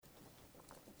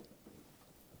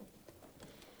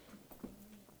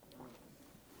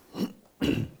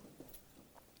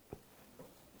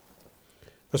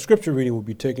A scripture reading will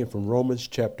be taken from Romans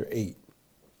chapter 8,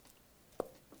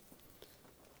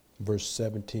 verse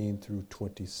 17 through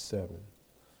 27.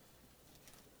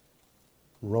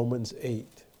 Romans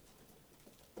 8,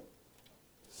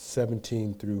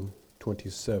 17 through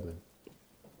 27.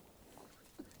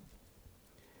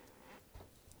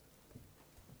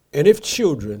 And if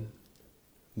children,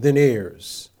 then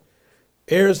heirs,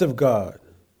 heirs of God,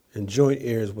 and joint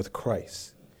heirs with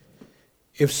Christ.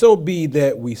 If so be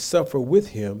that we suffer with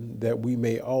him, that we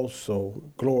may also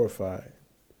glorify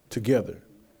together,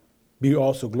 be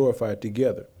also glorified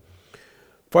together.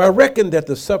 For I reckon that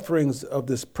the sufferings of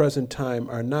this present time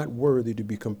are not worthy to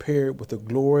be compared with the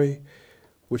glory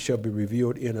which shall be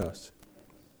revealed in us.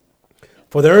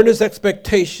 For the earnest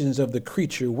expectations of the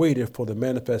creature waited for the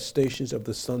manifestations of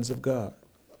the sons of God.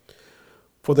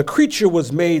 For the creature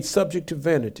was made subject to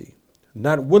vanity,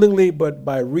 not willingly, but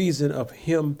by reason of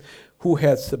him who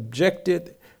had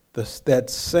subjected the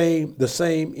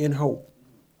same in hope.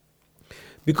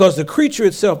 Because the creature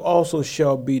itself also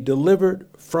shall be delivered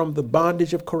from the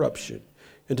bondage of corruption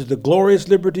into the glorious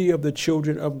liberty of the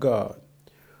children of God.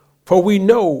 For we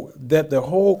know that the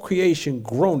whole creation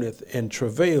groaneth and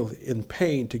travaileth in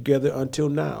pain together until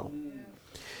now.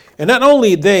 And not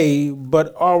only they,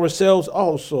 but ourselves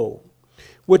also,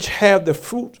 which have the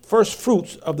first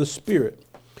fruits of the Spirit,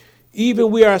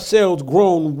 even we ourselves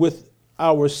groan with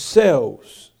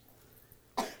ourselves.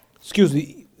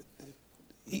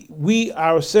 We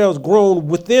ourselves groan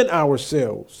within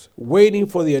ourselves, waiting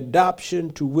for the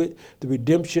adoption, to wit, the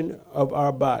redemption of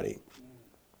our body.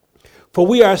 For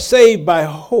we are saved by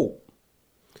hope.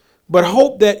 But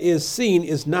hope that is seen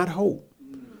is not hope.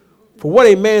 For what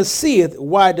a man seeth,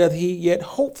 why doth he yet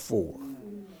hope for?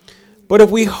 But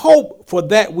if we hope for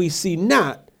that we see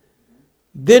not,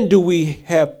 then do we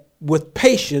have with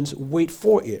patience wait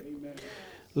for it.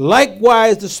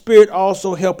 Likewise, the Spirit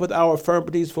also helpeth our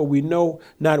infirmities, for we know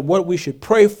not what we should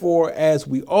pray for as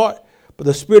we ought, but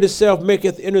the Spirit itself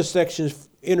maketh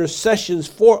intercessions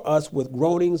for us with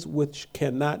groanings which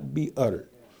cannot be uttered.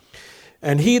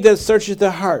 And he that searcheth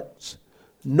the hearts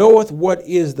knoweth what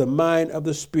is the mind of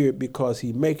the Spirit, because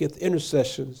he maketh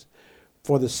intercessions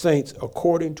for the saints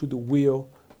according to the will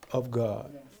of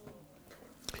God.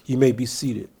 You may be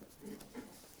seated.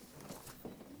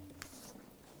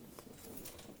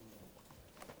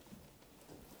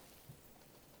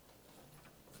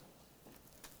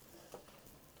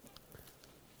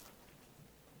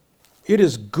 It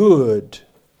is good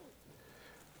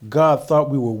God thought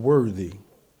we were worthy,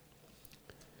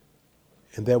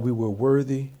 and that we were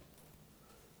worthy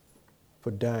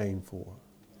for dying for.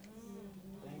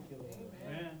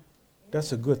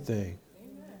 That's a good thing.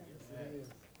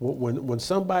 When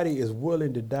somebody is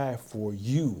willing to die for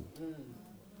you,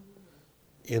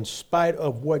 in spite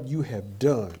of what you have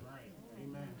done,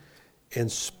 in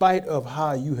spite of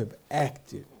how you have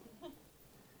acted,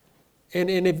 and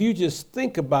if you just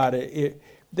think about it,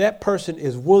 that person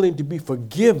is willing to be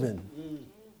forgiven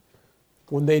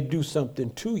when they do something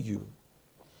to you.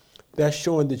 That's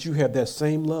showing that you have that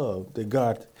same love that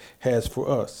God has for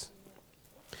us.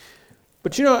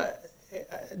 But you know,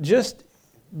 just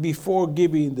before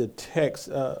giving the text,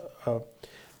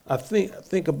 I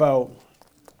think about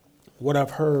what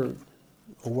I've heard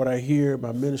or what I hear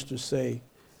my minister say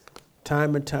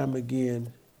time and time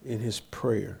again in his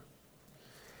prayer.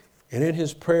 And in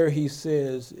his prayer, he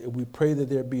says, we pray that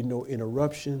there be no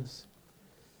interruptions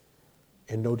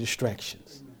and no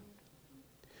distractions. Amen.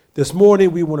 This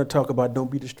morning, we want to talk about don't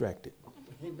be distracted.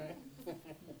 Amen.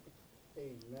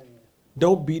 Amen.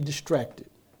 Don't be distracted.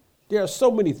 There are so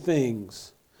many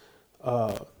things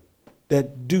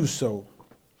that do so.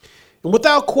 And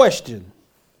without question,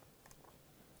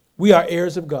 we are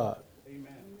heirs of God.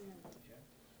 Amen.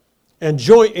 And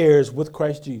joint heirs with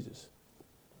Christ Jesus.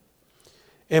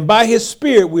 And by his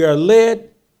Spirit, we are led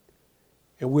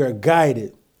and we are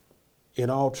guided in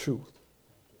all truth.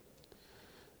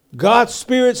 God's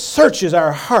Spirit searches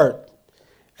our heart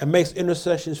and makes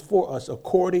intercessions for us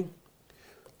according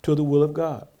to the will of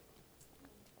God.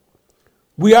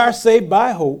 We are saved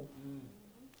by hope,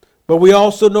 but we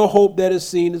also know hope that is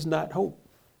seen is not hope.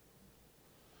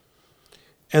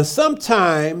 And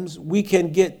sometimes we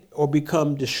can get or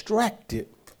become distracted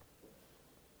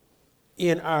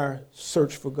in our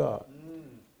search for God.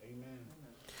 Amen.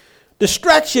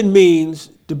 Distraction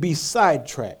means to be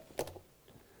sidetracked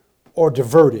or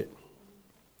diverted,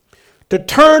 to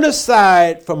turn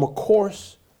aside from a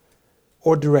course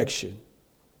or direction.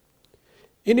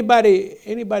 Anybody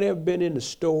ever been in the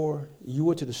store? You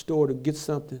went to the store to get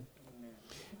something,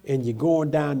 and you're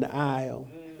going down the aisle,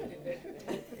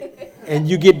 and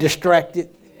you get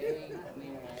distracted,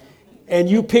 and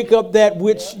you pick up that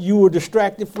which you were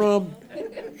distracted from,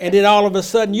 and then all of a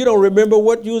sudden you don't remember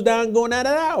what you was down going out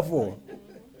of the hour for.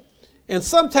 And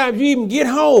sometimes you even get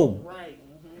home.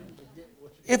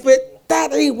 If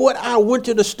that ain't what I went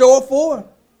to the store for,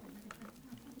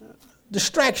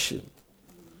 distraction.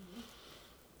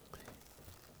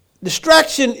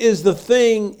 Distraction is the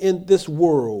thing in this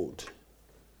world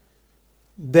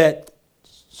that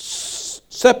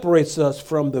separates us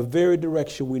from the very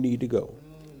direction we need to go.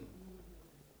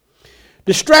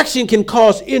 Distraction can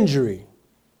cause injury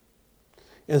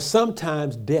and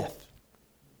sometimes death.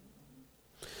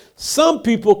 Some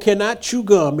people cannot chew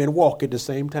gum and walk at the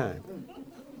same time.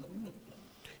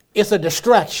 It's a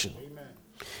distraction.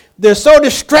 They're so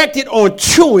distracted on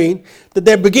chewing that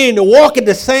they're beginning to walk at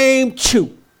the same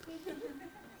chew.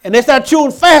 And they start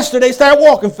chewing faster, they start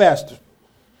walking faster.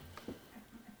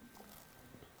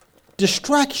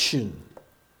 Distraction.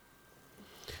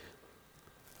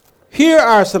 Here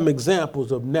are some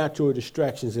examples of natural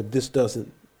distractions if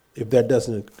that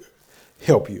doesn't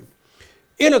help you.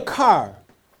 In a car,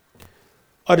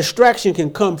 a distraction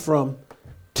can come from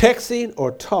texting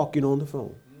or talking on the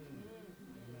phone.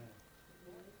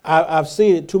 I've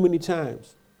seen it too many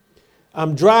times.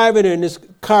 I'm driving and this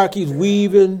car keeps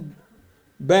weaving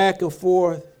back and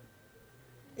forth,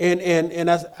 and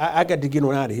I got to get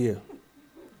on out of here.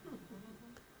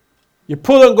 You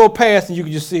pull and go past and you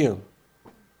can just see him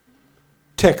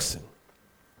texting.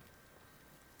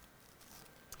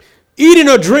 Eating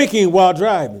or drinking while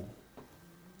driving.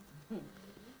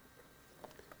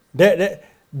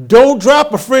 Don't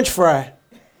drop a French fry.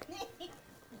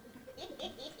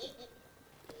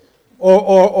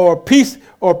 Or a piece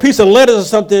of lettuce or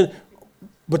something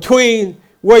between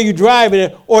where you're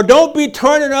driving, or don't be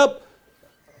turning up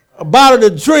a bottle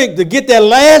of drink to get that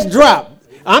last drop.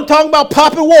 I'm talking about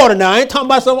popping water now. I ain't talking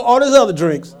about all those other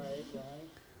drinks.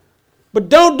 But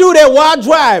don't do that while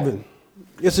driving.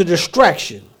 It's a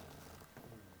distraction.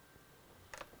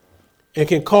 It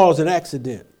can cause an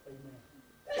accident.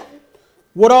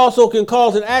 What also can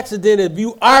cause an accident if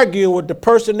you arguing with the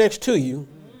person next to you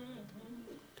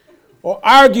or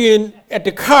arguing at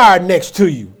the car next to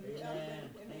you.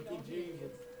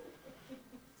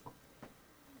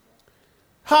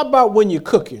 How about when you're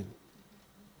cooking?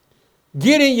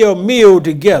 Getting your meal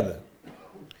together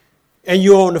and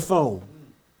you're on the phone.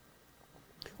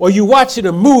 Or you're watching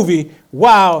a movie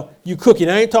while you're cooking.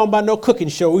 I ain't talking about no cooking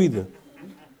show either.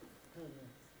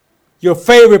 Your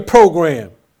favorite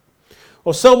program.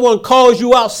 Or someone calls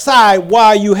you outside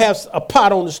while you have a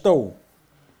pot on the stove.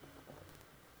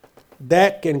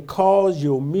 That can cause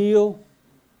your meal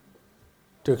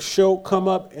to come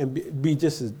up and be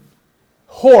just as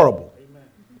horrible.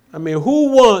 I mean,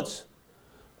 who wants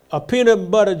a peanut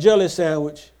butter jelly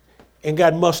sandwich and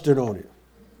got mustard on it?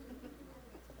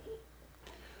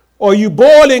 Or you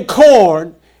boiling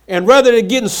corn and rather than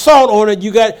getting salt on it,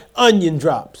 you got onion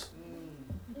drops.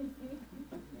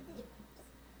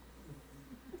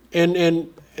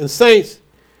 And saints,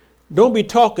 don't be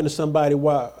talking to somebody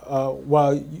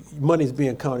while money's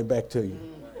being counted back to you.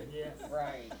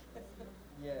 Right.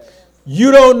 Yes.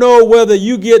 You don't know whether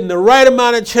you getting the right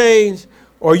amount of change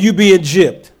or you being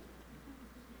gypped.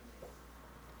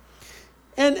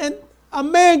 And a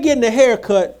man getting a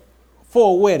haircut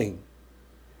for a wedding.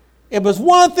 If it's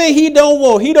one thing he don't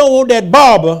want that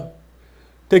barber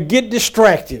to get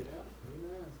distracted.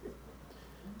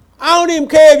 I don't even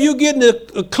care if you're getting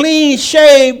a clean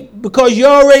shave because you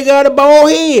already got a bald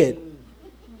head.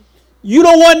 You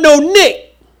don't want no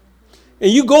nick.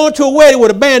 And you going to a wedding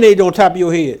with a Band-Aid on top of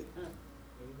your head.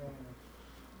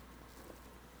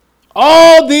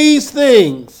 All these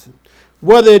things,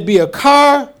 whether it be a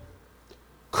car,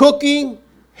 cooking,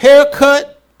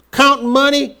 haircut, counting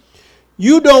money,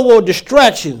 you don't want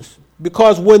distractions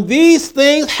because when these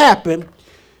things happen,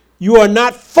 you are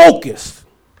not focused,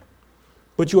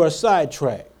 but you are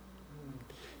sidetracked.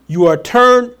 You are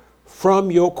turned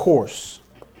from your course.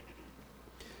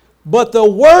 But the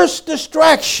worst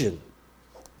distraction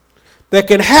that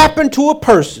can happen to a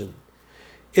person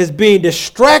is being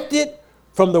distracted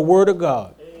from the Word of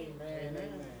God. Amen.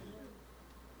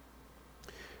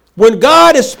 When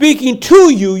God is speaking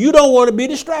to you, you don't want to be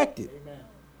distracted. Amen.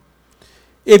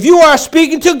 If you are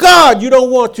speaking to God, you don't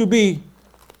want to be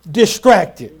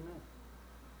distracted. Amen.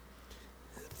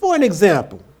 For an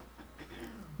example,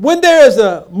 when there is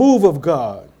a move of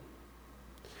God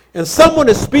and someone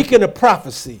is speaking a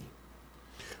prophecy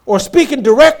or speaking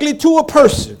directly to a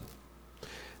person,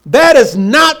 that is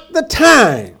not the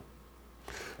time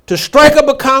to strike up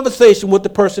a conversation with the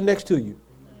person next to you.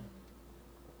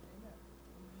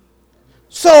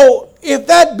 So if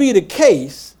that be the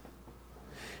case,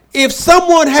 If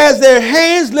someone has their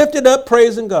hands lifted up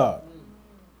praising God,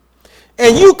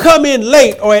 and you come in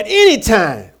late or at any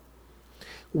time,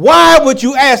 why would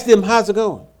you ask them, how's it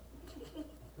going?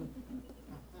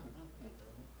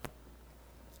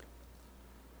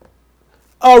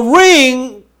 A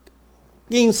ringing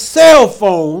cell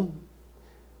phone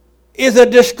is a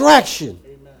distraction.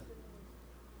 Amen.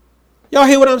 Y'all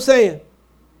hear what I'm saying?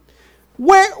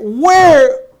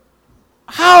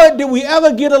 How did we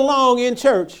ever get along in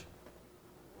church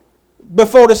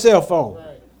before the cell phone? Right.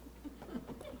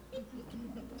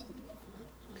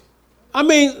 I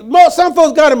mean, some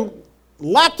folks got them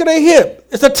locked to their hip.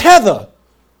 It's a tether.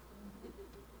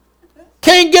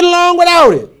 Can't get along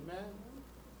without it. Amen.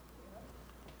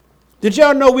 Did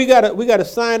y'all know we got a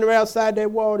sign right outside that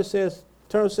wall that says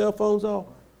turn cell phones off?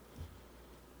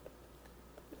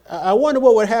 I wonder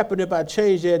what would happen if I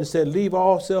changed that and said leave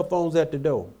all cell phones at the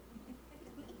door.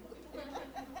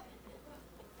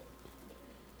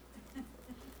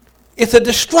 It's a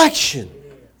distraction.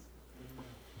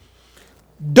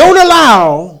 Don't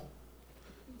allow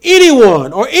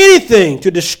anyone or anything to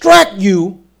distract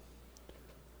you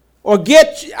or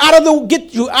get you out of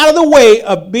the way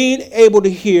of being able to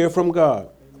hear from God.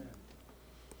 Amen.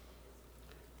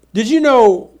 Did you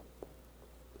know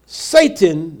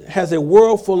Satan has a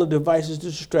world full of devices to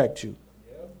distract you?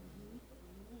 Yep.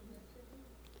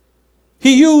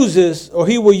 He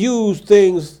will use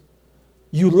things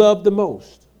you love the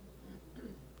most,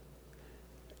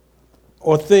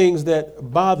 or things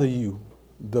that bother you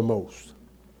the most.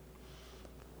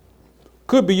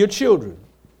 Could be your children.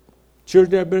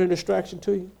 Children that have been a distraction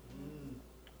to you.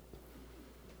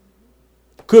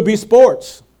 Could be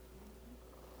sports.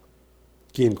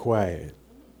 Getting quiet.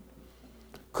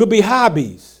 Could be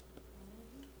hobbies.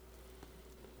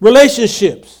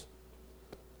 Relationships.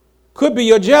 Could be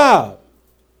your job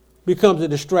becomes a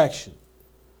distraction.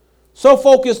 So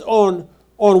focused on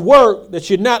work that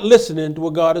you're not listening to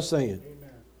what God is saying. Amen.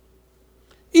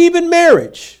 Even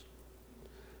marriage.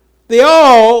 They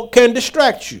all can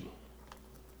distract you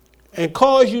and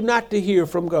cause you not to hear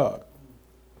from God.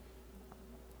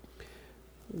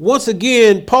 Once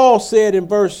again, Paul said in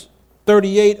verse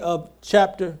 38 of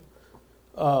chapter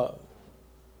 8,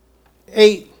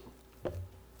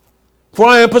 for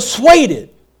I am persuaded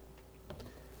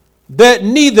that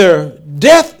neither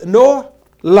death nor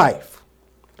life,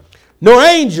 nor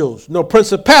angels, nor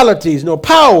principalities, nor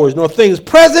powers, nor things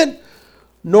present,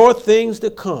 nor things to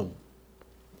come.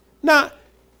 Now,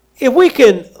 if we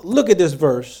can look at this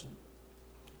verse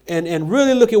and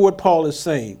really look at what Paul is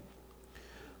saying.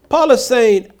 Paul is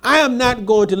saying, I am not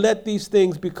going to let these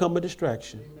things become a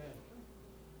distraction. Amen.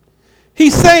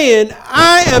 He's saying,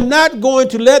 I am not going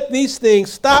to let these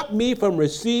things stop me from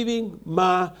receiving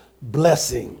my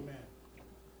blessing. Amen.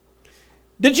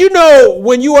 Did you know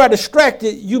when you are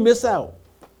distracted, you miss out?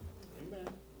 Amen.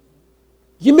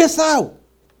 You miss out.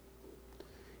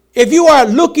 If you are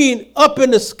looking up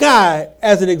in the sky,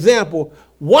 as an example,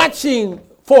 watching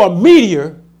for a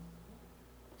meteor,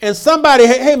 and somebody,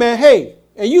 hey man, hey,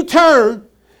 and you turn,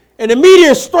 and the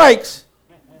meteor strikes,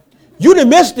 you done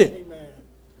missed it.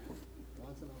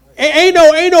 Ain't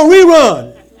no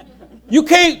rerun. You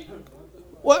can't.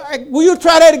 Well, will you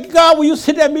try that, God? Will you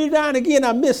sit that meteor down again?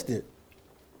 I missed it.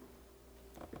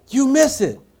 You miss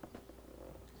it.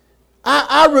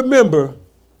 I remember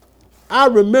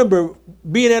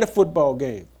being at a football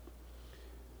game,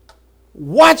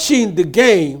 watching the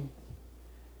game,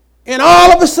 and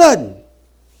all of a sudden,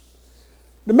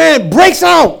 the man breaks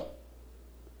out,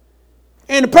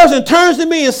 and the person turns to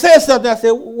me and says something. I said,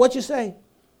 what you say?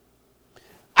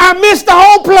 I missed the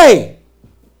whole play.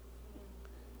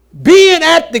 Being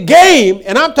at the game,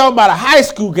 and I'm talking about a high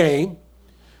school game.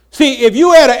 See, if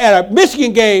you at a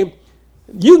Michigan game,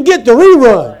 you can get the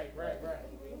rerun. Right.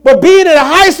 But being at a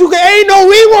high school game, ain't no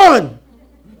rerun.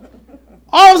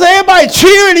 All of a sudden, everybody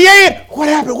cheering, yeah. What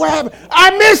happened? What happened?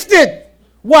 I missed it.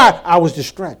 Why? I was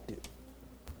distracted.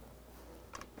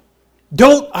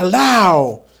 Don't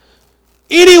allow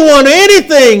anyone or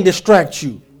anything distract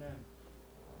you. Amen.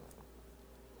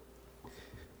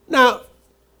 Now,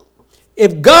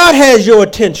 if God has your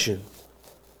attention,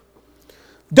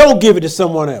 don't give it to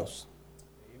someone else.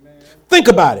 Amen. Think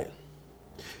about it.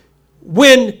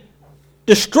 When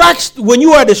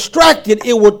you are distracted,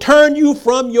 it will turn you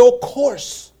from your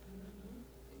course.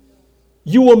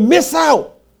 You will miss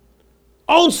out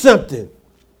on something.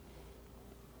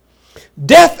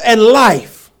 Death and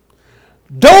life.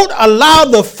 Don't allow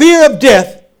the fear of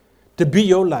death to be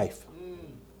your life.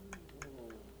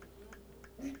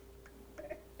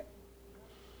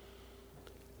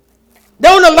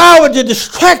 Don't allow it to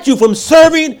distract you from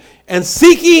serving and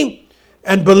seeking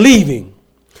and believing.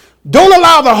 Don't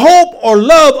allow the hope or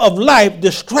love of life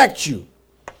distract you.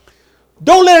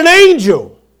 Don't let an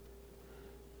angel,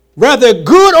 whether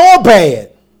good or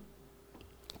bad,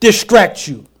 distract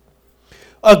you.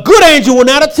 A good angel will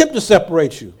not attempt to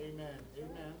separate you. Amen.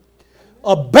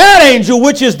 A bad angel,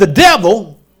 which is the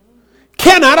devil,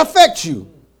 cannot affect you.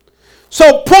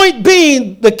 So point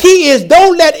being, the key is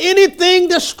don't let anything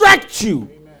distract you.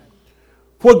 Amen.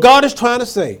 What God is trying to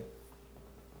say.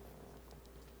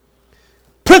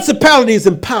 Principalities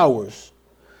and powers.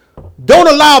 Don't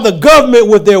allow the government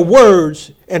with their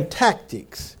words and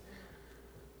tactics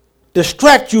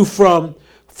distract you from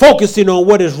focusing on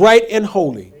what is right and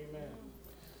holy. Amen.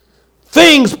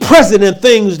 Things present and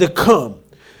things to come.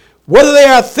 Whether they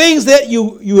are things that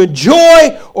you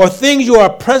enjoy or things you are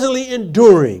presently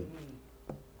enduring.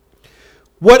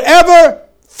 Whatever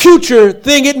future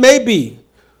thing it may be,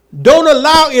 don't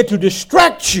allow it to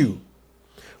distract you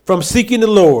from seeking the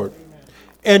Lord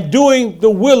and doing the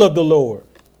will of the Lord.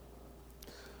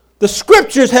 The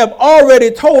scriptures have already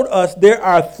told us there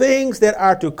are things that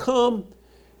are to come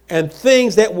and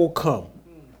things that will come.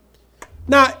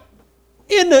 Now,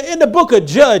 in the book of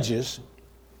Judges,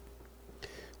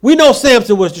 we know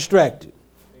Samson was distracted.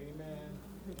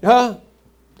 Amen.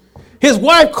 His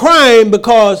wife crying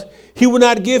because he would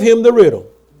not give him the riddle.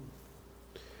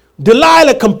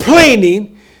 Delilah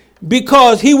complaining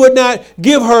because he would not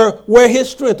give her where his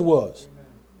strength was.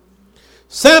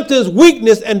 Samson's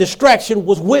weakness and distraction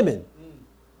was women.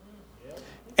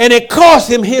 And it cost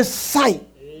him his sight.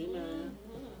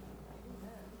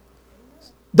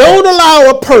 Don't allow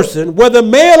a person, whether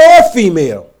male or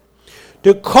female,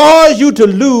 to cause you to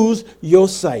lose your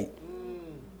sight,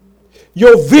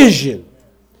 your vision,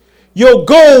 your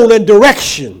goal and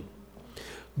direction.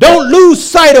 Don't lose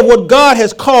sight of what God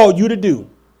has called you to do.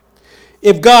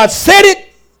 If God said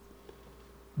it,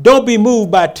 don't be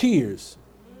moved by tears,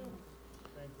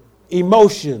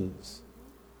 emotions,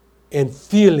 and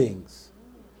feelings.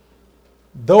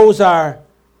 Those are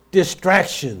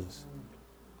distractions.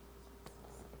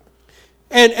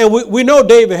 And we know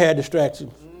David had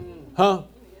distractions. Huh?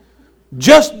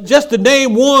 Just to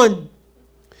name one,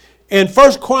 in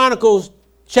 1 Chronicles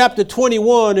chapter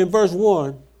 21 and verse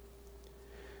 1,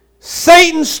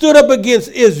 Satan stood up against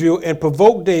Israel and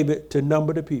provoked David to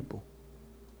number the people.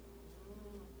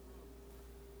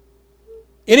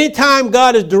 Anytime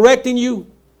God is directing you,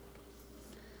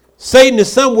 Satan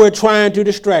is somewhere trying to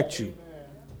distract you.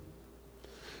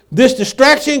 This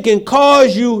distraction can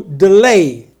cause you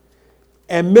delay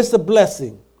and miss a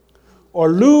blessing or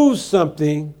lose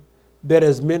something that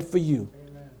is meant for you.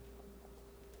 Amen.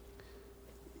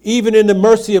 Even in the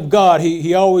mercy of God,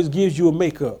 he always gives you a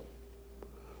makeup.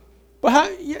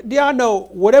 But do y'all know,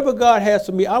 whatever God has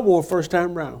for me, I want first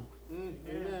time round.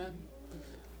 Amen.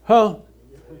 Huh?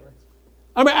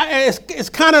 I mean, it's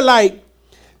kind of like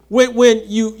when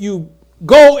you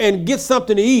go and get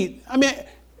something to eat. I mean,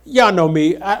 y'all know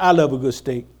me. I love a good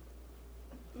steak.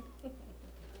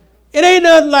 It ain't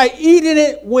nothing like eating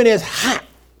it when it's hot,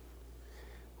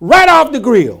 right off the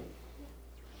grill.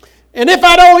 And if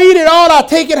I don't eat it all, I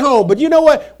take it home. But you know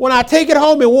what? When I take it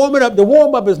home and warm it up, the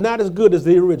warm up is not as good as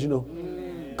the original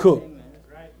cook.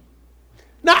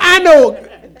 Now, I know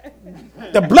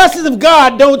the blessings of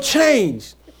God don't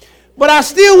change, but I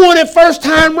still want it first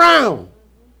time round.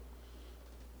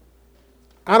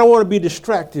 I don't want to be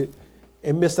distracted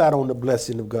and miss out on the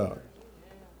blessing of God.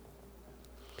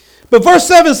 But verse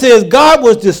 7 says, God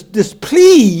was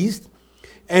displeased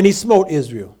and he smote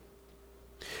Israel.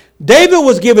 David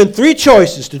was given 3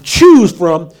 choices to choose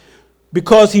from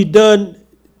because he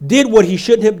did what he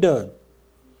shouldn't have done.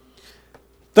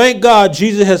 Thank God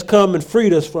Jesus has come and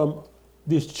freed us from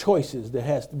these choices that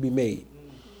has to be made.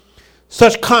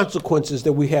 Such consequences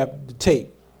that we have to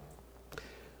take.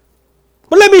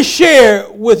 But let me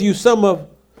share with you someone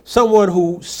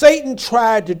who Satan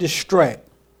tried to distract,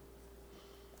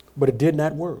 but it did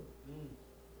not work.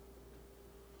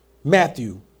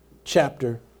 Matthew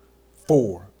chapter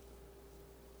 4,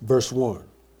 verse 1.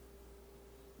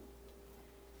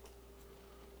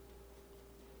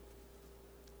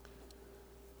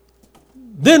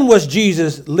 Then was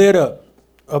Jesus led up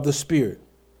of the Spirit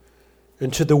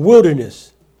into the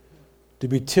wilderness to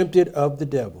be tempted of the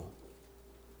devil.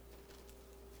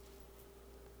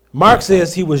 Mark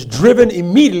says he was driven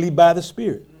immediately by the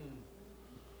Spirit.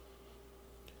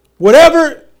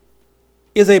 Whatever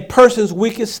is a person's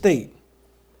weakest state,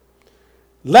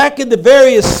 lacking the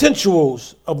various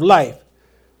sensuals of life,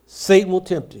 Satan will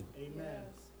tempt him. Amen.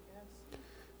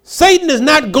 Satan is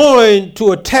not going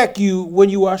to attack you when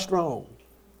you are strong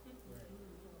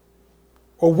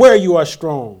or where you are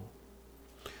strong.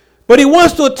 But he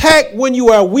wants to attack when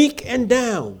you are weak and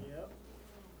down. Yep.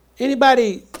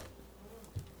 Anybody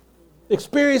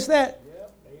experience that?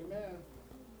 Yep. Amen.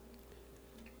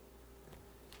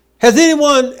 Has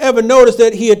anyone ever noticed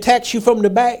that he attacks you from the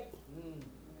back?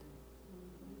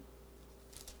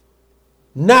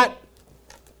 Not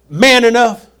man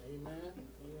enough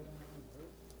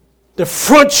to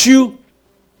front you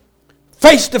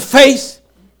face to face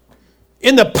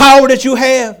in the power that you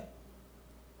have.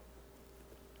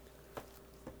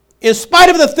 In spite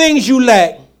of the things you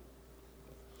lack,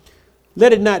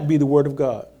 let it not be the word of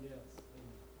God.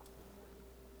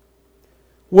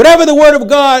 Whenever the word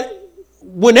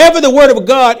of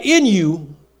God in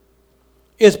you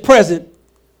is present,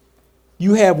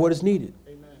 you have what is needed.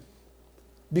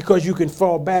 Because you can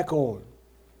fall back on.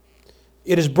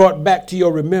 It is brought back to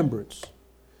your remembrance.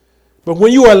 But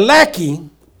when you are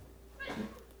lacking,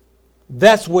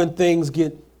 that's when things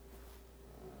get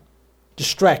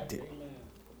distracted.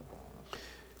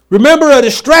 Remember, a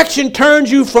distraction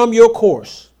turns you from your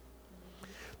course.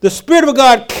 The Spirit of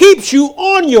God keeps you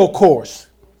on your course.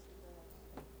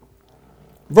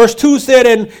 Verse 2 said,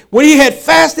 and when he had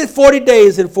fasted 40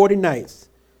 days and 40 nights,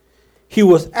 he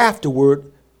was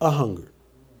afterward a-hungered.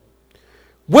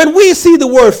 When we see the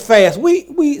word fast,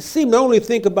 we seem to only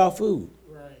think about food.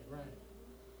 Right.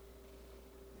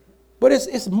 But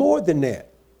it's more than that.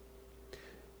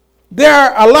 There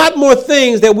are a lot more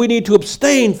things that we need to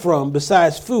abstain from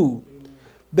besides food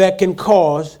that can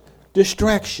cause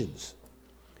distractions.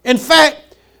 In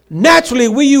fact, naturally,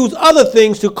 we use other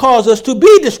things to cause us to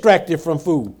be distracted from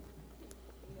food.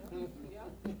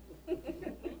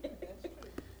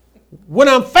 When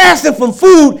I'm fasting from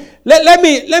food, let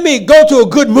me go to a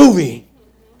good movie.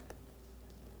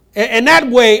 And that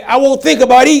way, I won't think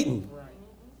about eating.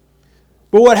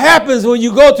 But what happens when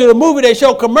you go to the movie, they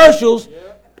show commercials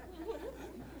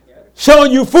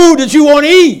showing you food that you want to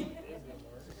eat.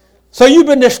 So you've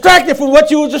been distracted from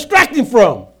what you were distracting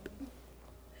from.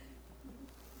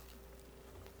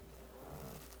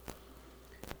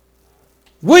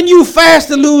 When you fast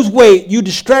to lose weight, you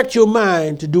distract your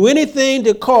mind to do anything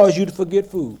to cause you to forget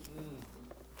food.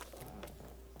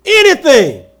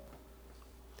 Anything.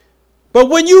 But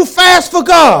when you fast for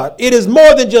God, it is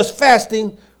more than just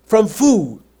fasting from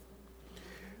food.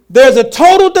 There's a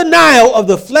total denial of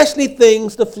the fleshly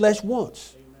things the flesh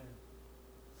wants.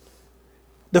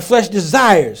 The flesh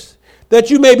desires, that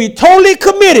you may be totally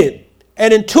committed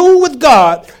and in tune with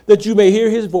God, that you may hear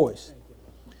his voice.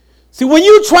 See, when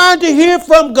you're trying to hear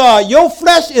from God, your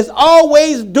flesh is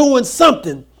always doing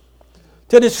something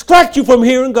to distract you from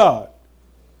hearing God.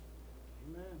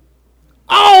 Amen.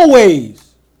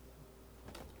 Always.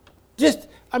 You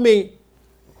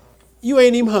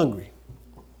ain't even hungry.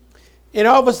 And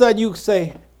all of a sudden you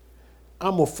say,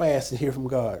 I'm going to fast and hear from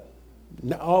God.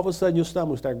 Now, all of a sudden your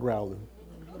stomach start growling.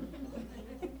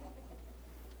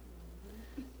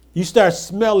 You start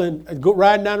smelling,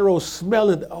 riding down the road,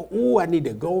 smelling, oh, I need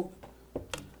to go.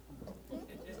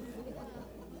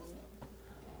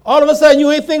 All of a sudden,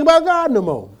 you ain't thinking about God no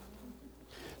more.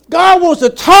 God wants to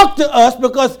talk to us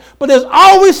but there's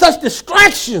always such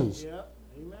distractions. Yeah.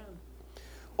 Amen.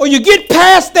 Or you get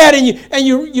past that and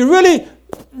you're really,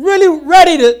 really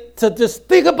ready to just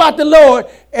think about the Lord,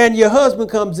 and your husband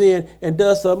comes in and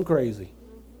does something crazy.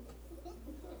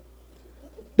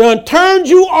 Done turned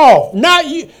you off. Now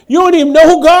you don't even know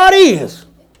who God is.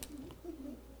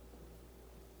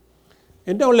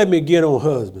 And don't let me get on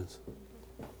husbands.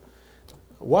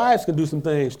 Wives can do some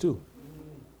things too.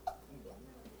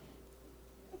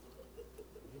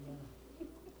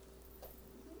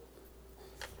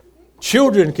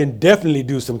 Children can definitely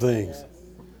do some things.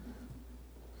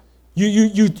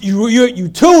 You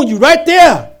tune, you right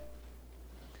there.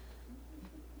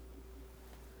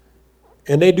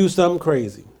 And they do something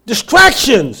crazy.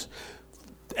 Distractions.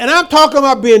 And I'm talking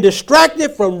about being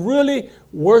distracted from really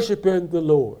worshiping the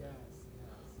Lord.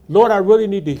 Lord, I really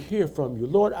need to hear from you.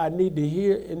 Lord, I need to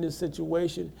hear in this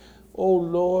situation. Oh,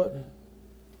 Lord.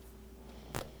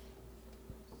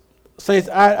 Saints,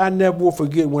 I never will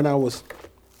forget when I was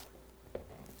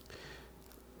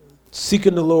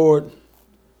seeking the Lord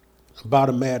about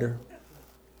a matter.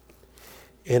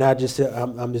 And I just said,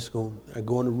 I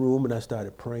go in the room and I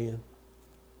started praying.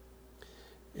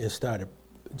 And started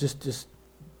just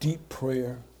deep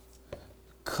prayer,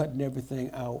 cutting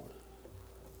everything out.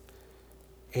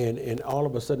 And all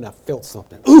of a sudden I felt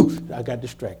something. Ooh, I got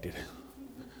distracted.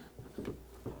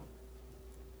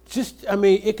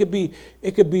 It could be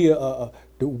the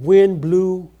wind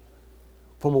blew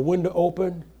from a window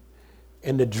open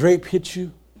and the drape hit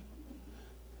you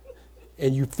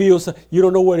and you feel something. You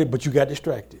don't know what but you got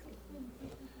distracted.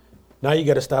 Now you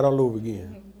got to start all over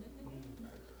again.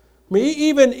 I mean,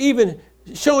 even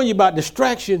showing you about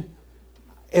distraction,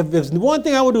 if there's one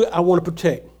thing I would do, I want to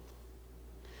protect.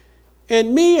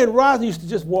 And me and Rosa used to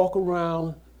just walk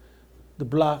around the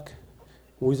block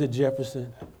when we was at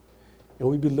Jefferson, and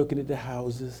we'd be looking at the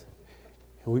houses,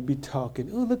 and we'd be talking.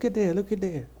 Oh, look at there, look at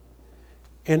there.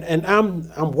 And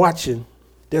I'm watching.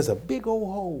 There's a big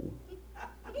old hole.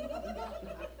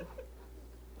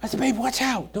 I said, babe, watch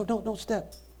out. Don't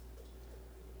step.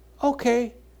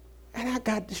 Okay. And I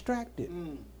got distracted.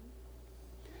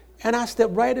 And I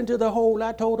stepped right into the hole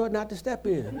I told her not to step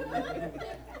in.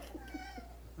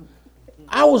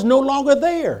 I was no longer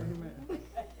there.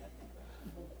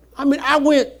 I mean, I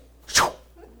went,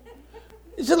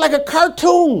 it's just like a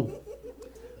cartoon.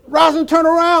 Rosin turned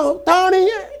around, Tony.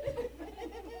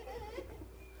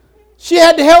 She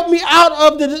had to help me out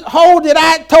of the hole that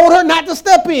I told her not to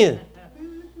step in.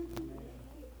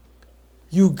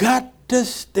 You got to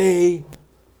stay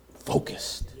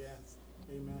focused. Yes.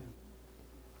 Amen.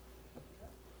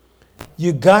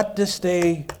 You got to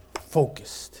stay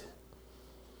focused.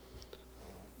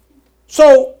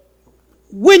 So,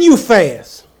 when you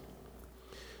fast,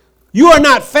 you are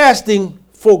not fasting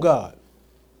for God.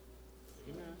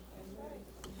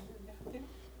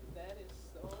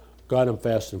 God, I'm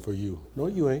fasting for you. No,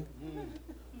 you ain't.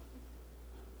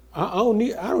 I don't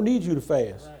need you to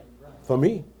fast for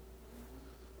me.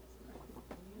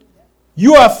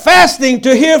 You are fasting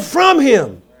to hear from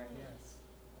him.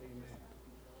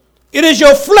 It is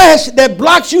your flesh that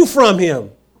blocks you from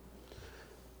him.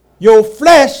 Your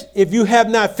flesh, if you have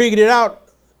not figured it out,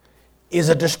 is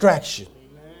a distraction.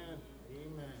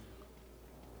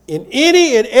 In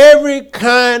any and every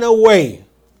kind of way.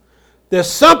 There's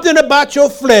something about your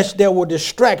flesh that will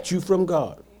distract you from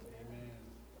God. Amen.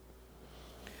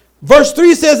 Verse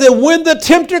 3 says that when the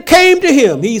tempter came to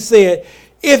him, he said,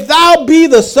 if thou be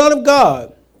the Son of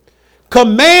God,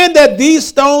 command that these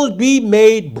stones be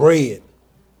made bread.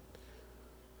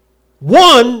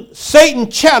 One, Satan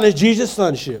challenged Jesus'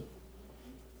 sonship.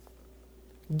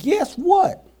 Guess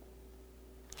what?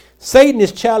 Satan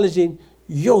is challenging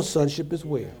your sonship as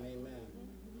well.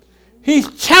 He's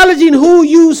challenging who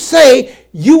you say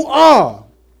you are.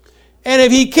 And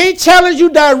if he can't challenge you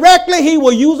directly, he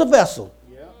will use a vessel.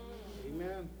 Yeah.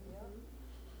 Amen.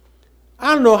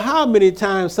 I don't know how many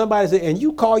times somebody said, and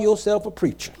you call yourself a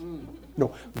preacher.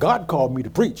 No, God called me to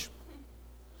preach.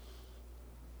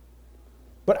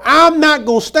 But I'm not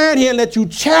going to stand here and let you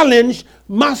challenge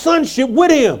my sonship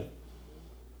with him.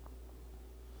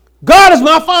 God is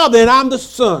my father and I'm the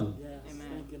son.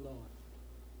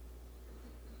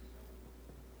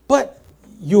 But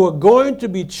you are going to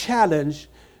be challenged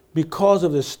because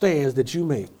of the stands that you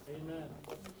make. Amen.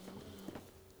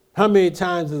 How many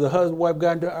times has a husband and wife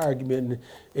got into an argument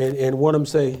and one of them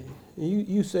say,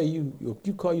 you say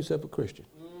you call yourself a Christian?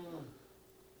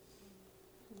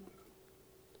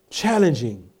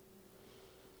 Challenging.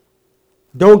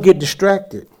 Don't get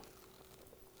distracted.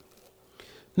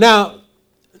 Now,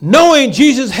 knowing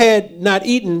Jesus had not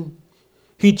eaten,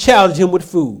 he challenged him with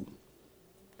food.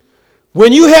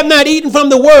 When you have not eaten from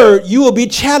the word, you will be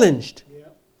challenged. Yeah.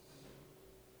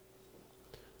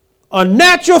 A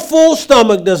natural full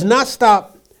stomach does not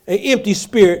stop an empty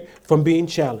spirit from being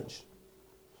challenged.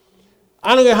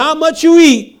 I don't care how much you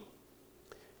eat,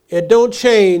 it don't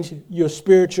change your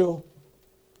spiritual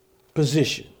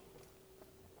position.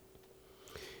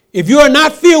 If you are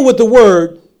not filled with the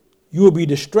word, you will be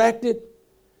distracted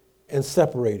and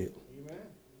separated. Amen.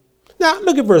 Now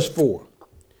look at verse 4.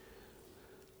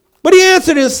 But he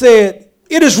answered and said,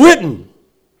 it is written,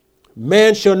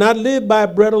 man shall not live by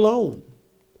bread alone,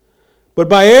 but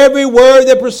by every word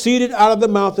that proceeded out of the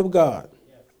mouth of God.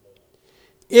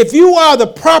 If you are the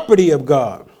property of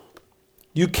God,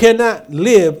 you cannot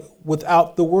live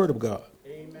without the word of God.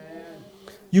 Amen.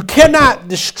 You cannot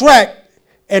distract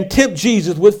and tempt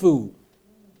Jesus with food.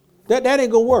 That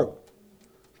ain't going to work.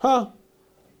 Huh?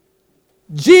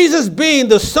 Jesus being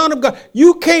the Son of God,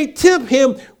 you can't tempt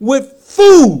him with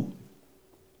food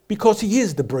because he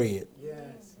is the bread.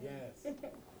 Yes, yes.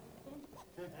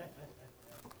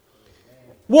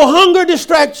 Will hunger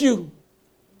distract you?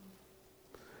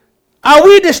 Are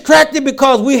we distracted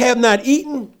because we have not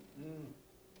eaten?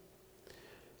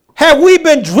 Have we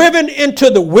been driven into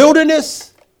the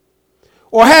wilderness?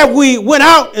 Or have we went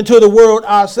out into the world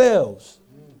ourselves?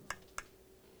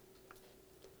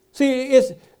 See,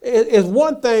 it's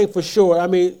one thing for sure. I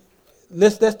mean,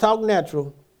 let's talk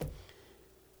natural.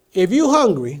 If you're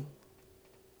hungry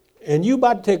and you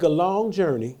about to take a long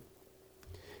journey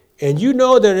and you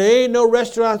know that there ain't no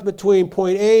restaurants between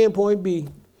point A and point B,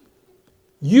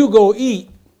 you go eat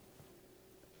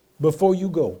before you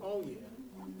go. Oh, yeah.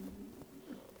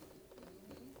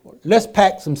 Let's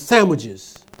pack some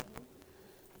sandwiches.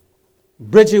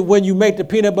 Bridget, when you make the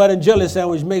peanut butter and jelly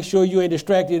sandwich, make sure you ain't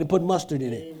distracted and put mustard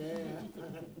in it. Amen.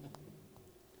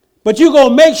 But you're going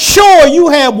to make sure you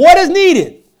have what is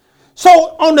needed. So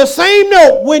on the same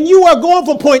note, when you are going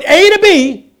from point A to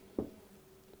B,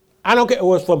 I don't care, it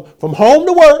was from home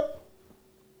to work,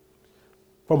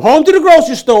 from home to the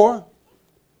grocery store,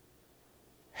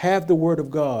 have the word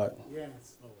of God Yes,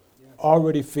 Lord. Yes.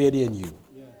 already fed in you.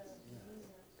 Yes.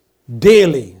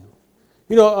 Daily.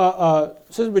 You know,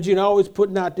 Sister Regina always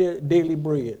putting out there daily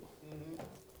bread. Mm-hmm.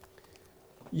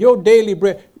 Your daily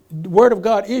bread, the word of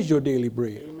God is your daily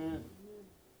bread. Amen.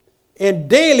 And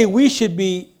daily we should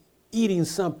be eating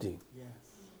something. Yes.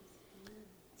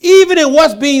 Even in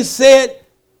what's being said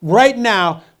right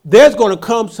now, there's going to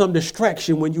come some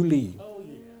distraction when you leave. Oh,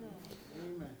 yeah.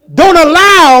 Amen. Don't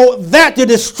allow that to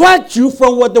distract you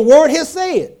from what the word has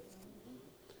said.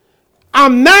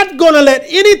 I'm not going to let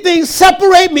anything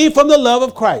separate me from the love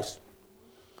of Christ.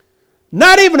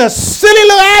 Not even a silly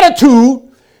little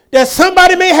attitude that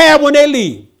somebody may have when they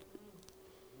leave.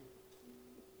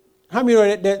 How many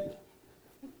know that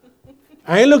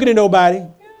I ain't looking at nobody.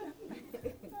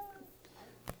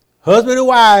 Husband and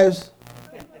wives.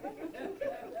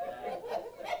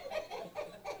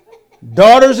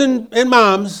 Daughters and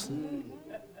moms.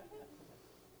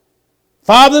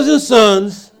 Fathers and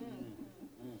sons.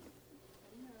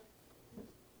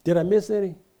 Did I miss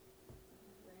any?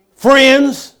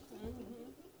 Friends.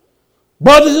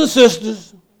 Brothers and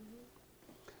sisters.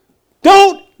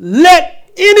 Don't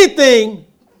let anything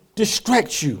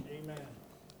distract you. Amen.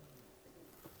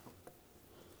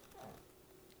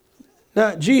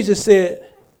 Now, Jesus said,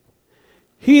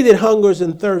 he that hungers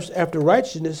and thirsts after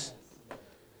righteousness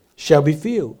shall be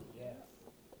filled.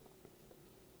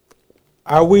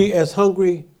 Are we as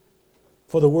hungry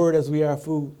for the word as we are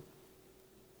food?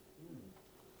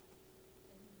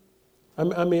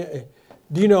 I mean,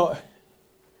 do you know,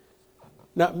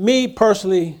 now me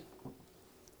personally,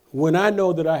 when I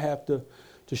know that I have to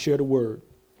share the word,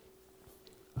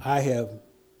 I'm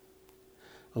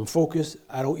focused,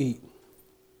 I don't eat.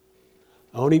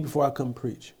 I don't eat before I come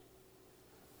preach.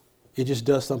 It just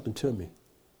does something to me.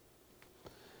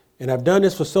 And I've done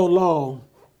this for so long,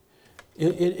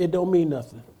 it don't mean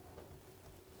nothing.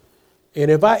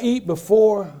 And if I eat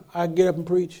before I get up and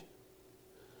preach,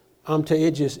 I'm telling you,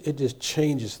 it just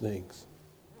changes things.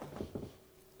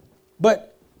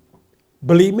 But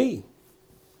believe me,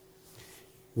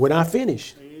 when I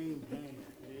finish, Amen.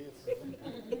 Yes.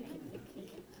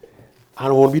 I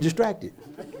don't want to be distracted.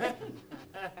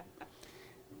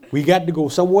 We got to go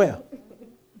somewhere,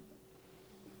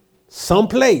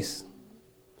 someplace.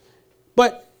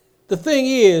 But the thing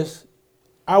is,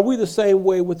 are we the same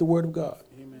way with the Word of God?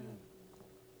 Amen.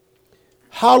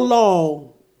 How long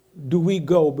do we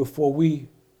go before we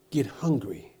get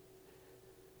hungry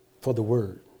for the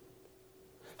Word?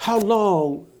 How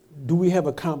long do we have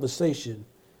a conversation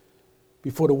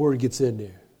before the Word gets in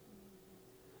there?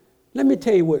 Let me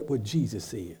tell you what Jesus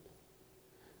said.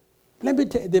 Let me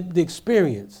tell you the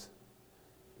experience.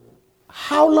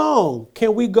 How long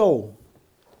can we go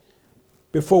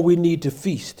before we need to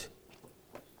feast?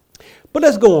 But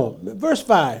let's go on. Verse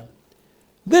 5.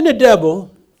 Then the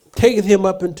devil taketh him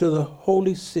up into the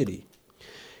holy city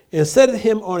and setteth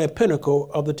him on a pinnacle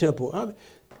of the temple.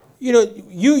 You know,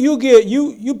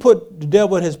 you put the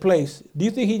devil in his place. Do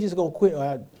you think he's just going to quit?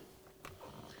 I'm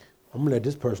going to let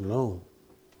this person alone.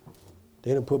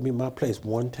 They done put me in my place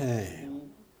one time.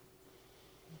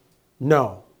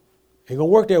 No, ain't going to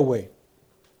work that way.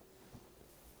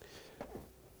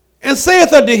 And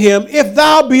saith unto him, if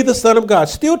thou be the Son of God,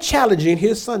 still challenging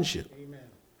his sonship. Amen.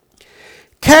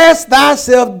 Cast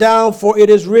thyself down, for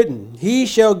it is written, he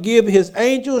shall give his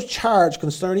angels charge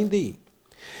concerning thee.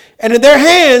 And in their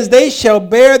hands they shall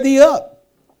bear thee up,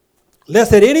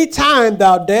 lest at any time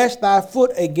thou dash thy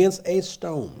foot against a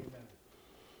stone. Amen.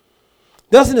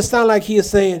 Doesn't it sound like he is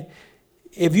saying,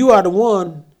 if you are the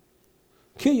one,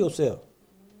 kill yourself.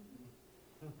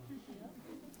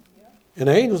 And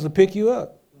the angels will pick you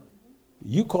up.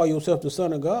 You call yourself the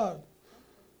Son of God.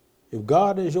 If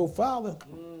God is your Father,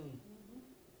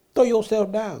 throw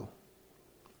yourself down.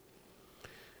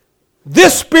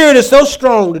 This spirit is so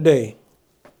strong today.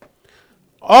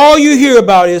 All you hear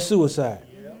about is suicide.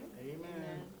 Yep.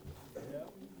 Amen.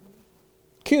 Yep.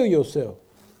 Kill yourself.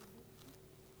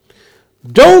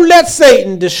 Don't let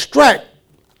Satan distract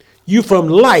you from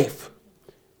life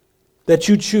that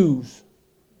you choose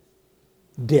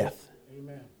death.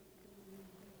 Amen.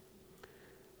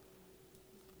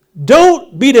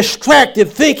 Don't be distracted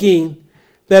thinking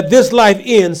that this life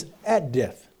ends at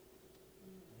death.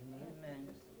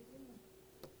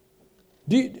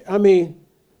 Amen.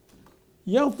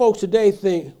 Young folks today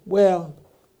think, well,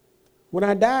 when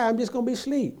I die, I'm just going to be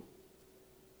asleep.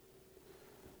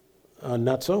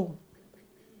 Not so.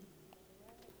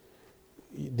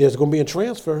 There's going to be a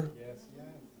transfer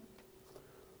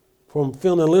from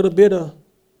feeling a little bit of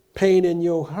pain in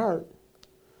your heart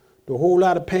to a whole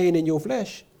lot of pain in your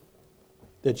flesh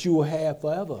that you will have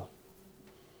forever.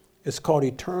 It's called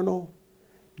eternal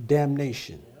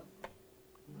damnation.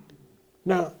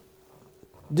 Now,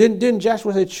 didn't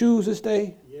Joshua say choose this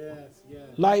day? Yes, yes.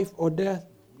 Life or death?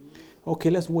 Okay,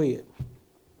 let's weigh it.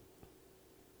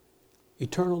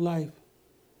 Eternal life,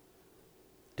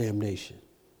 damnation.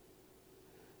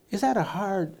 Is that a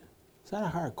hard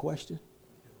question?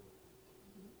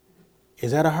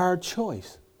 Is that a hard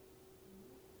choice?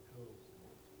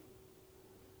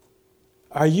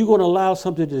 Are you going to allow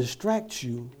something to distract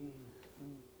you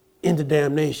into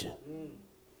damnation?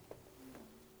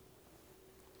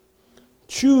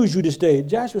 Choose you this day.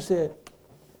 Joshua said,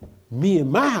 me and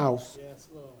my house, Yes,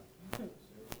 Lord.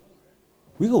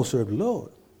 we're going to serve the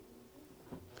Lord.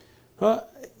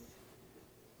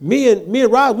 Me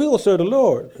and Rob, we're going to serve the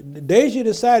Lord. Deja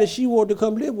decided she wanted to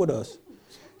come live with us.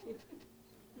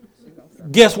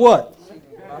 Guess what?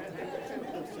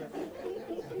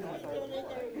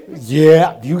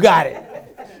 Yeah, you got it.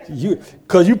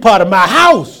 Because you part of my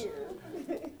house.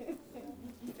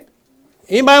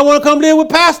 Anybody want to come live with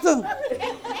Pastor?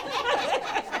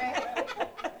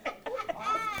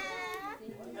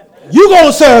 You going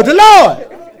to serve the Lord.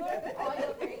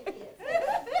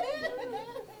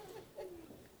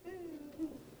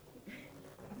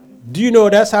 Do you know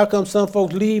that's how come some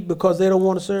folks leave? Because they don't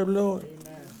want to serve the Lord?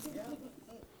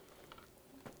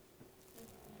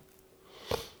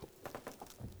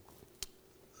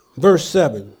 Verse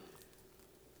 7.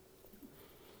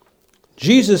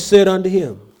 Jesus said unto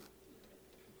him.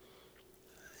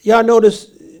 Y'all notice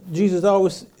Jesus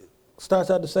always starts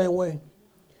out the same way?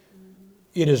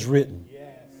 It is written.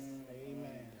 Yes.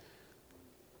 Amen.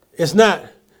 It's not,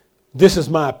 this is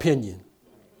my opinion.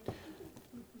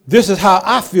 This is how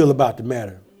I feel about the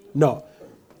matter. No,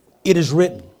 it is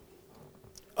written.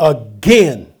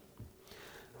 Again,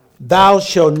 thou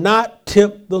shalt not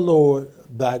tempt the Lord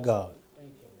thy God.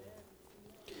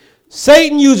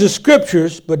 Satan uses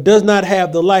scriptures but does not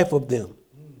have the life of them.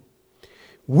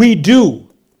 We do.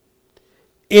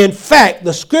 In fact,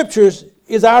 the scriptures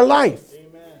is our life.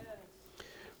 Amen.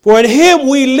 For in him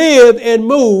we live and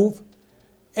move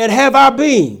and have our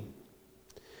being.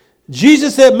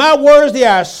 Jesus said, my words, they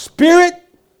are spirit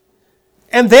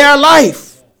and they are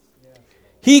life.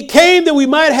 He came that we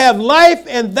might have life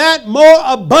and that more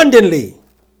abundantly.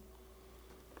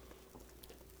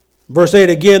 Verse 8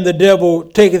 again, the devil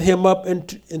taketh him up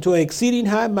into an exceeding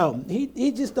high mountain.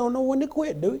 He just don't know when to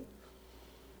quit, do he?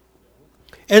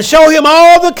 And show him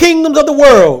all the kingdoms of the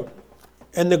world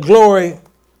and the glory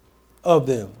of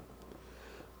them.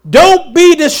 Don't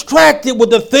be distracted with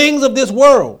the things of this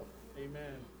world.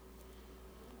 Amen.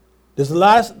 There's a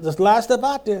lot of stuff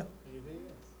out there.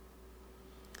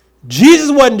 Jesus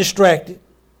wasn't distracted.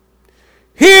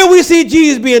 Here we see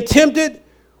Jesus being tempted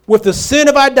with the sin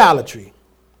of idolatry.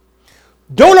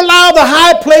 Don't allow the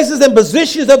high places and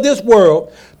positions of this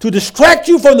world to distract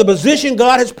you from the position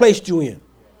God has placed you in.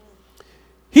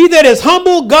 He that is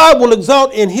humble, God will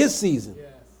exalt in his season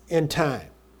and time.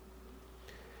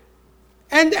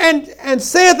 And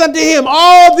saith unto him,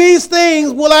 all these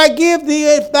things will I give thee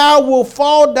if thou wilt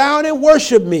fall down and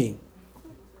worship me.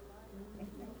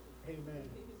 Amen.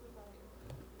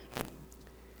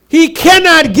 He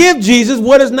cannot give Jesus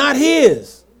what is not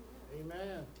his.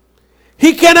 Amen.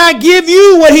 He cannot give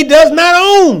you what he does not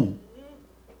own.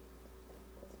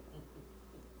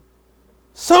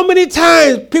 So many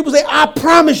times people say, I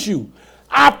promise you.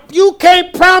 You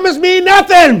can't promise me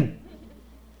nothing.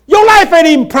 Your life ain't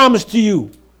even promised to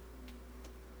you.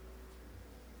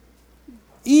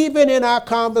 Even in our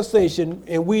conversation,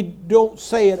 and we don't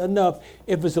say it enough,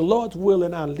 if it's the Lord's will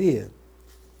and I live,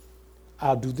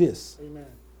 I'll do this. Amen.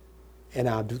 And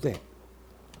I'll do that.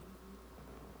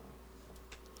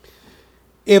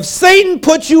 If Satan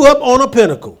puts you up on a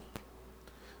pinnacle,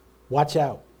 watch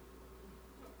out.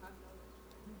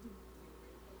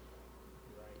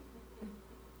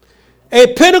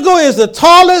 A pinnacle is the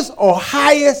tallest or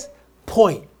highest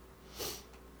point.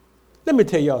 Let me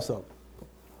tell y'all something.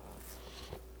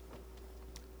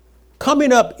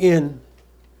 Coming up in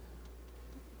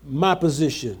my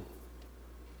position,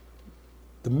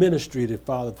 the ministry that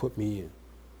Father put me in,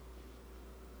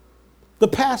 the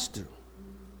pastor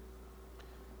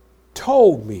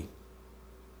told me,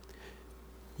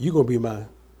 you're going to be my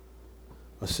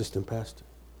assistant pastor.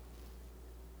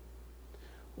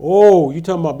 Oh, you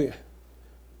talking about...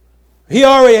 He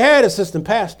already had assistant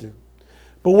pastor.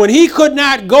 But when he could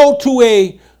not go to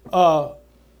a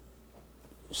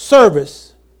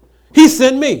service, he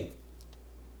sent me.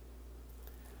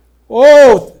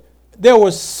 Oh, there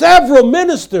were several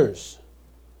ministers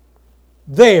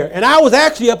there, and I was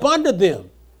actually up under them.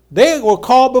 They were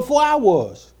called before I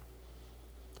was.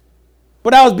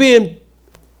 But I was being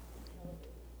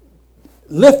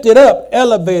lifted up,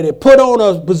 elevated, put on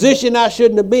a position I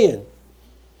shouldn't have been.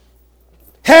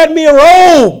 Had me a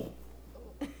robe.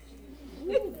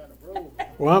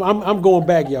 Well, I'm going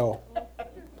back, y'all.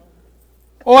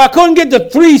 Oh, I couldn't get the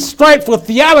 3 stripes for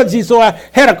theology, so I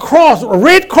had a cross, a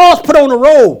red cross put on the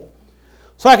robe,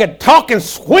 so I could talk and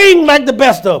swing like the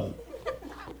best of them.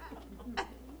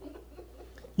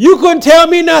 You couldn't tell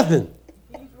me nothing.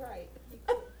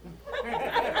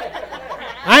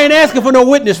 I ain't asking for no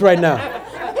witness right now.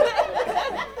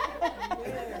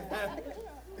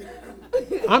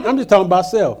 I'm just talking about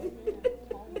self.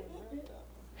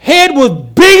 Head was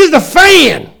big as a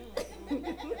fan.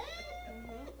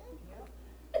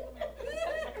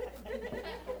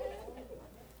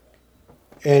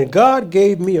 And God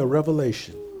gave me a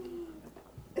revelation.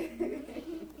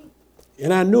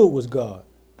 And I knew it was God.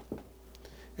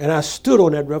 And I stood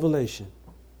on that revelation.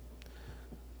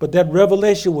 But that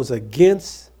revelation was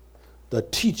against the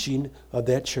teaching of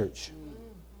that church.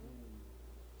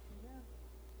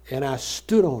 And I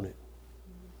stood on it.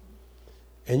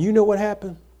 And you know what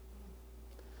happened?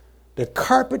 The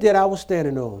carpet that I was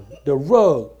standing on, the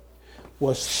rug,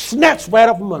 was snatched right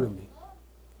up from under me.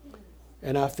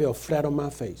 And I fell flat on my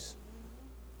face.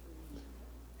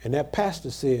 And that pastor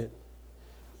said,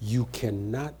 "You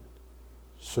cannot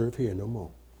serve here no more.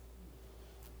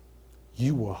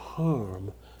 You will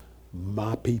harm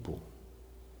my people."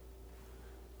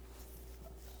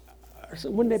 I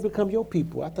said, "When they become your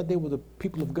people? I thought they were the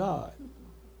people of God."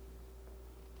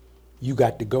 "You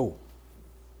got to go."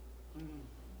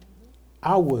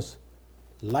 I was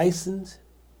licensed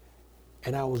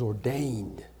and I was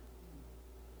ordained.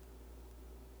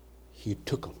 He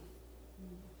took them.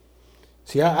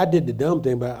 See, I did the dumb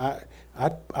thing, but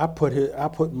I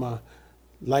put my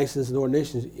license and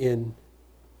ordinations in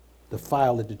the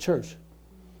file at the church.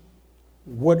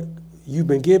 What you've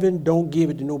been given, don't give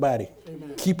it to nobody.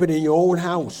 Amen. Keep it in your own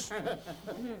house.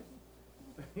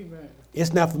 Amen.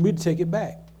 It's not for me to take it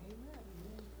back.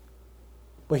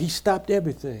 But he stopped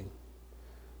everything.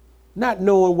 Not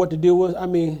knowing what the deal was. I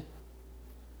mean,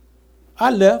 I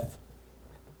left.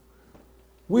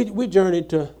 We journeyed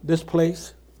to this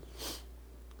place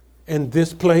and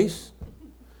this place.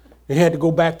 They had to go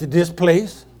back to this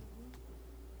place.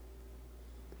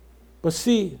 But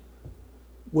see,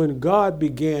 when God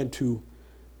began to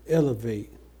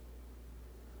elevate,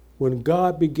 when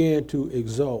God began to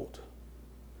exalt,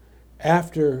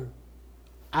 after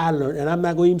I learned, and I'm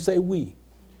not going to even say we,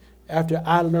 after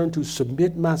I learned to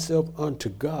submit myself unto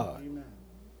God, amen,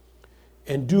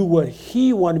 and do what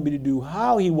he wanted me to do,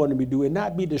 how he wanted me to do, and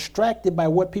not be distracted by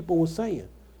what people were saying.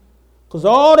 Because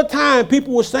all the time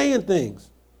people were saying things.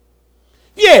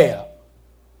 Yeah.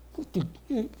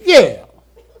 Yeah.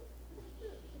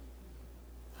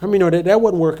 I mean, no, that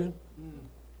wasn't working.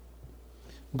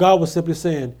 God was simply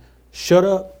saying, shut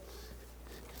up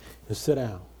and sit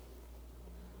down.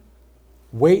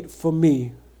 Wait for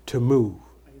me to move.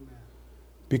 Amen.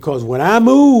 Because when I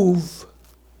move,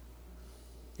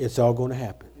 it's all going to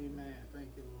happen. Amen. Thank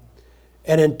you, Lord.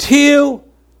 And until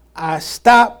I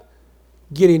stop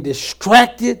getting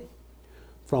distracted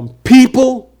from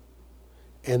people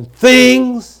and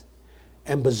things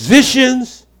and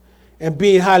positions and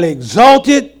being highly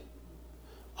exalted,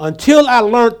 until I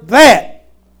learned that,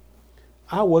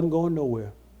 I wasn't going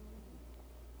nowhere.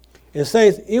 And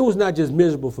saints, it was not just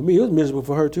miserable for me, it was miserable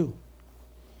for her too.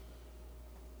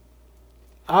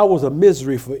 I was a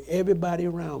misery for everybody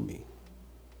around me.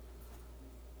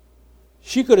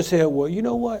 She could have said, well, you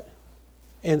know what?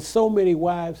 And so many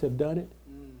wives have done it.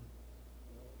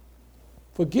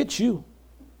 Forget you.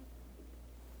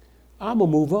 I'm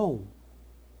going to move on.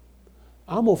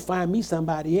 I'm going to find me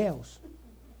somebody else.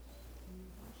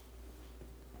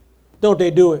 Don't they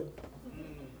do it?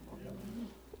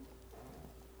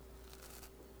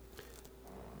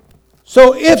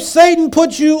 So if Satan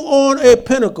puts you on a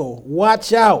pinnacle,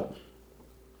 watch out.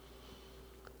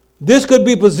 This could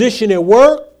be position at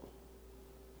work,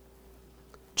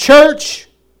 church,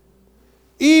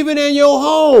 even in your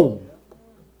home.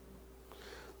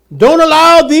 Don't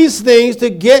allow these things to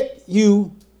get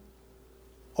you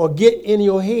or get in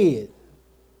your head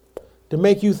to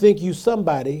make you think you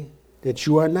somebody that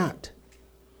you are not.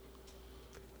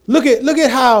 Look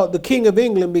at how the King of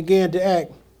England began to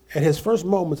act at his first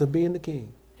moments of being the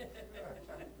king.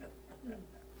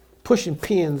 Pushing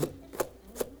pins.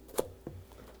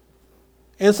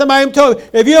 And somebody told me,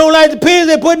 if you don't like the pins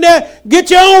they put in there, get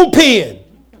your own pen.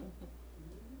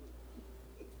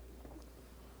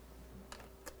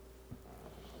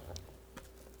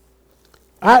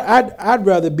 I'd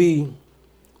rather be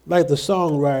like the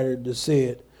songwriter that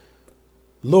said,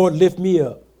 Lord, lift me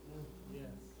up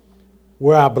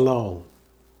where I belong.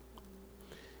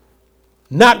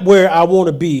 Not where I want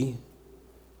to be,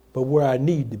 but where I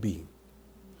need to be.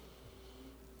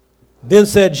 Then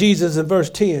said Jesus in verse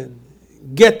 10,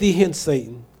 get thee hence,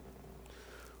 Satan.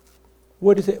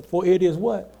 What is it? For it is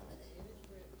what?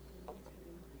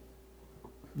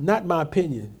 Not my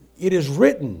opinion. It is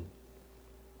written,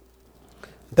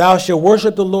 thou shalt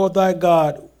worship the Lord thy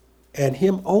God, and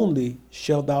him only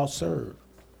shalt thou serve.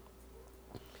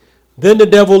 Then the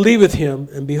devil leaveth him,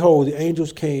 and behold, the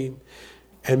angels came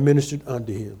and ministered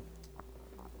unto him.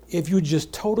 If you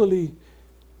just totally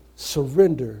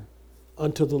surrender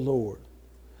unto the Lord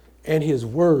and his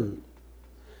word,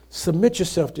 submit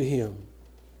yourself to him,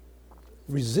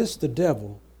 resist the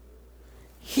devil,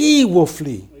 he will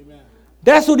flee. Amen.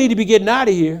 That's what need to be getting out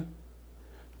of here.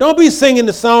 Don't be singing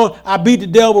the song, I beat the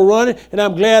devil running, and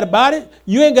I'm glad about it.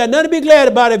 You ain't got nothing to be glad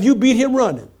about if you beat him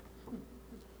running.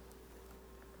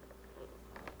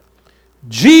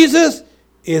 Jesus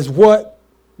is what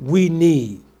we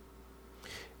need.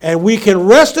 And we can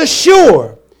rest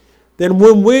assured that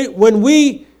when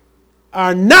we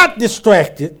are not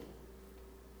distracted,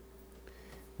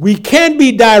 we can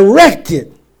be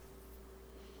directed.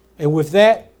 And with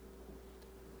that,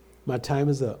 my time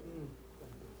is up.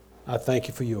 I thank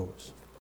you for yours.